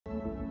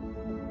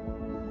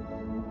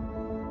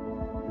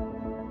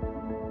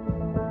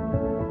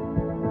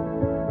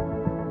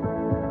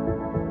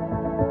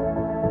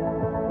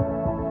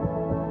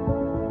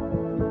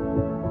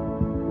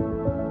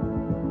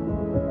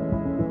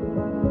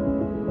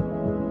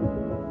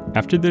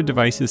After the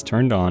device is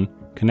turned on,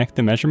 connect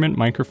the measurement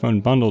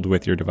microphone bundled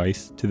with your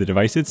device to the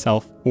device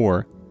itself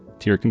or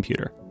to your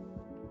computer.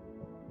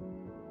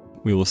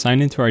 We will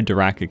sign into our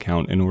Dirac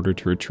account in order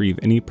to retrieve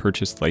any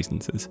purchased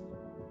licenses.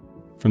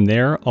 From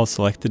there, I'll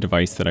select the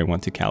device that I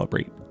want to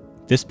calibrate.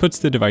 This puts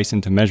the device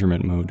into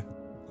measurement mode.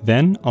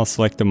 Then, I'll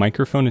select the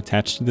microphone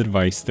attached to the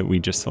device that we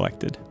just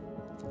selected.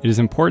 It is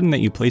important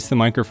that you place the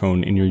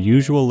microphone in your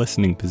usual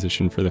listening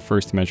position for the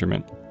first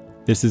measurement.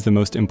 This is the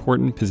most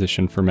important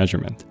position for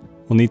measurement.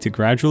 We'll need to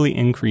gradually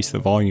increase the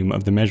volume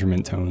of the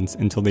measurement tones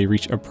until they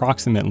reach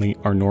approximately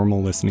our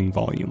normal listening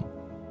volume.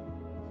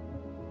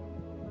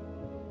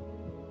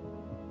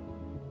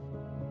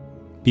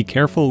 Be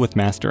careful with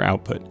master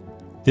output.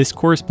 This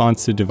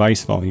corresponds to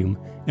device volume,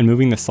 and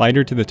moving the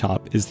slider to the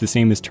top is the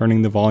same as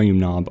turning the volume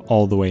knob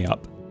all the way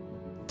up.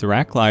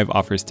 Dirac Live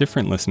offers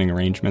different listening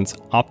arrangements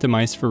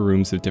optimized for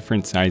rooms of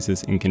different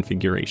sizes and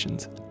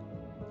configurations.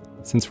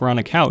 Since we're on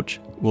a couch,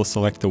 we'll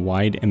select the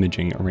wide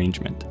imaging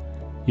arrangement.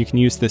 You can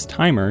use this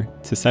timer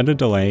to set a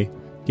delay,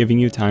 giving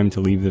you time to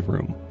leave the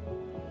room.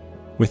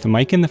 With the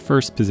mic in the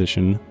first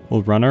position,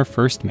 we'll run our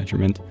first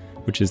measurement,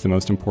 which is the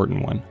most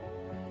important one.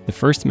 The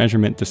first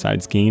measurement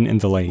decides gain and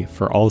delay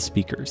for all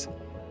speakers.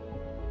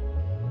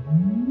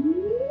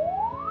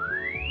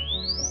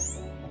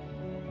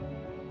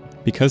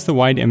 Because the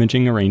wide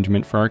imaging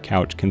arrangement for our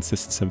couch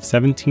consists of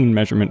 17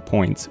 measurement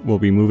points, we'll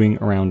be moving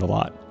around a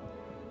lot.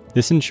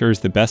 This ensures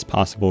the best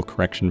possible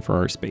correction for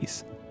our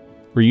space.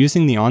 We're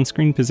using the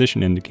on-screen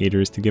position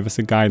indicators to give us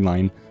a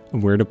guideline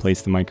of where to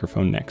place the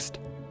microphone next.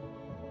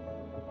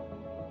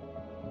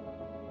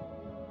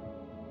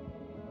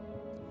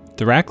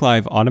 Dirac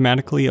Live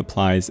automatically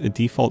applies a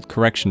default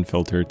correction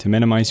filter to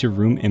minimize your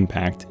room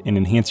impact and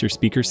enhance your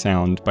speaker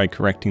sound by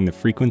correcting the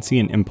frequency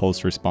and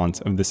impulse response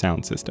of the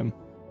sound system.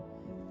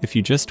 If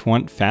you just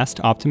want fast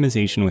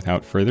optimization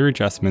without further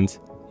adjustments,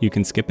 you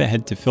can skip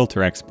ahead to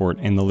filter export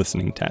and the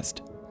listening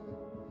test.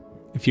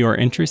 If you are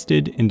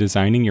interested in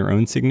designing your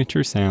own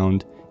signature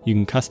sound, you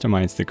can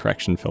customize the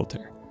correction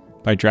filter.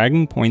 By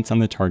dragging points on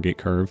the target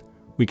curve,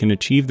 we can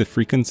achieve the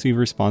frequency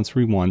response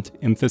we want,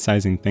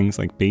 emphasizing things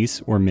like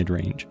bass or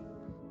mid-range.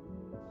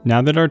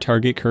 Now that our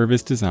target curve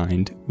is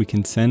designed, we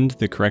can send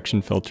the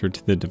correction filter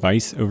to the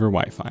device over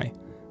Wi-Fi.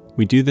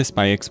 We do this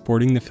by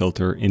exporting the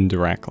filter in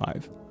Dirac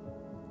Live.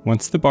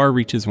 Once the bar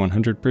reaches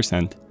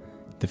 100%,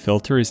 the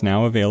filter is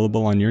now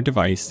available on your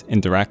device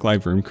and Dirac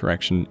Live Room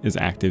Correction is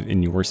active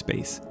in your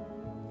space.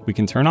 We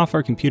can turn off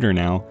our computer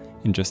now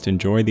and just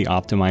enjoy the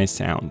optimized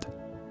sound.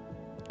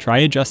 Try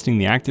adjusting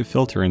the active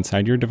filter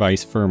inside your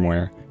device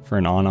firmware for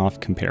an on-off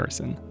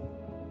comparison.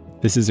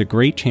 This is a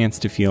great chance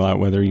to feel out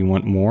whether you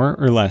want more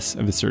or less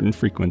of a certain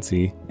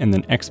frequency and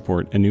then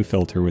export a new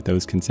filter with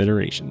those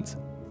considerations.